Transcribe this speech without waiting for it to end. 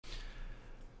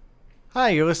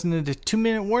Hi, you're listening to 2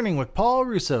 Minute Warning with Paul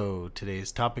Russo.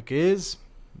 Today's topic is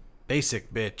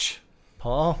basic bitch.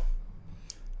 Paul?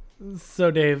 So,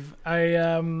 Dave,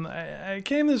 I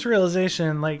came to this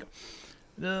realization. Let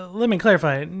me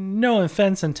clarify. No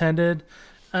offense intended,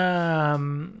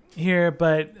 here,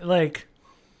 but I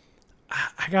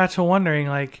got to wondering,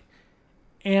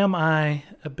 am I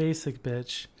a basic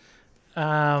bitch?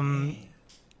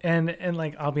 And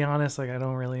I'll be honest, I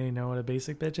don't really know what a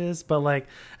basic bitch is, but I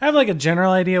have a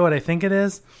general idea what I think it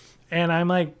is, and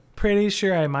I'm pretty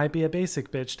sure I might be a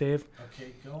basic bitch, Dave.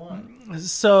 Okay, go on.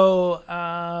 So,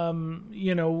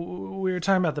 we were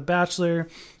talking about The Bachelor,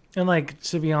 and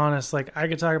to be honest, I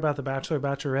could talk about The Bachelor,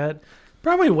 Bachelorette,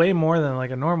 probably way more than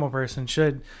a normal person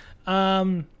should.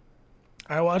 I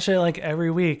watch it every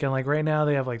week, and right now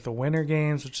they have the Winter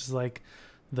Games, which is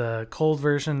the cold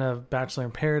version of Bachelor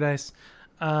in Paradise,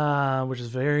 which is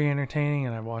very entertaining,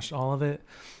 and I've watched all of it.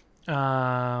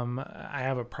 I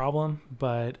have a problem,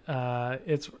 but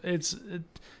it's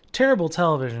terrible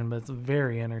television, but it's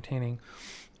very entertaining.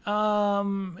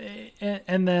 And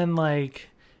then I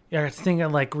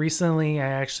think recently I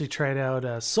actually tried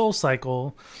out Soul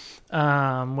Cycle,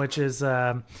 which is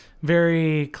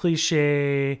very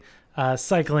cliche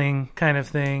cycling kind of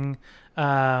thing.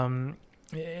 And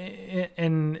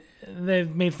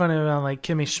they've made fun of it on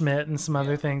Kimmy Schmidt and some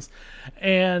other things,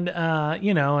 and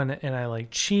and I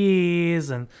like cheese,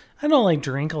 and I don't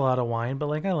drink a lot of wine, but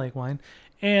I like wine,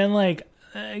 and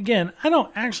again, I don't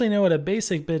actually know what a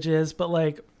basic bitch is, but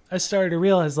I started to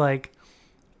realize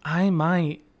I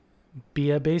might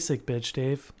be a basic bitch,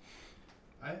 Dave.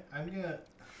 I'm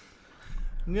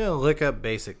gonna look up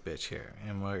basic bitch here,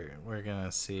 and we're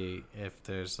gonna see if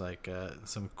there's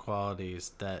some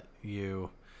qualities that you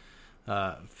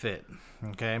fit.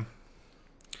 Okay.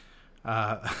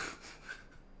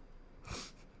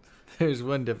 There's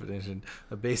one definition: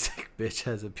 a basic bitch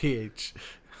has a pH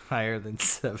higher than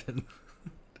 7.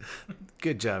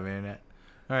 Good job, internet.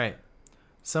 All right,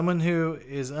 someone who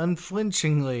is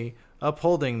unflinchingly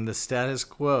upholding the status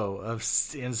quo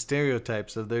and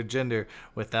stereotypes of their gender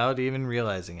without even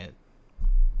realizing it.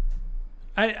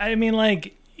 I mean,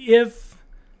 if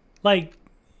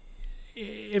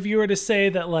you were to say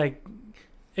that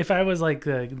if I was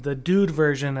the dude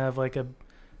version of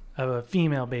a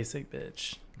female basic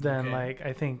bitch, then Okay.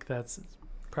 I think that's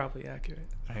probably accurate.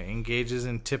 All right, engages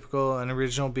in typical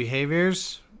unoriginal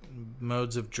behaviors,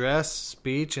 modes of dress,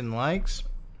 speech, and likes.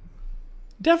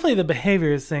 Definitely the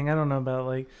behaviors thing. I don't know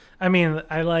about I mean,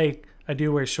 I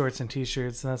do wear shorts and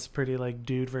t-shirts, and that's pretty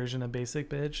dude version of basic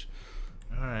bitch.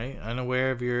 All right, unaware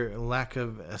of your lack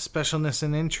of specialness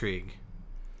and intrigue.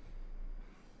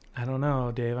 I don't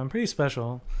know, Dave. I'm pretty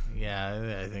special.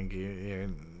 Yeah, I think you're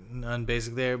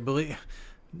unbasic there.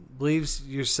 Believes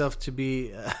yourself to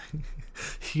be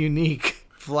unique,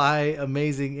 fly,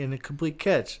 amazing, and a complete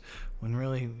catch, when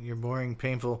really you're boring,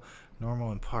 painful,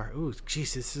 normal, and par. Ooh,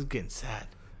 jeez, this is getting sad.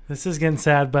 This is getting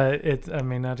sad, but I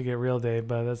mean, not to get real, Dave,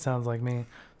 but that sounds like me.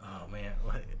 Oh man,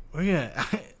 we're gonna.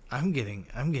 I'm getting.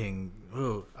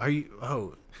 Oh, are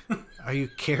you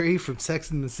Carrie from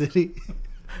Sex and the City?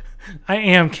 I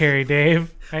am Carrie,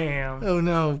 Dave. I am. Oh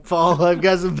no, Paul, I've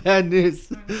got some bad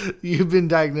news. You've been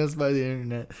diagnosed by the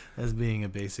internet as being a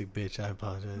basic bitch. I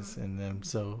apologize,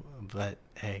 but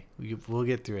hey, we'll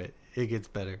get through it. It gets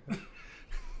better.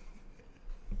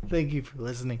 Thank you for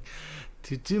listening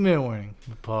to 2 Minute Warning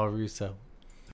with Paul Russo.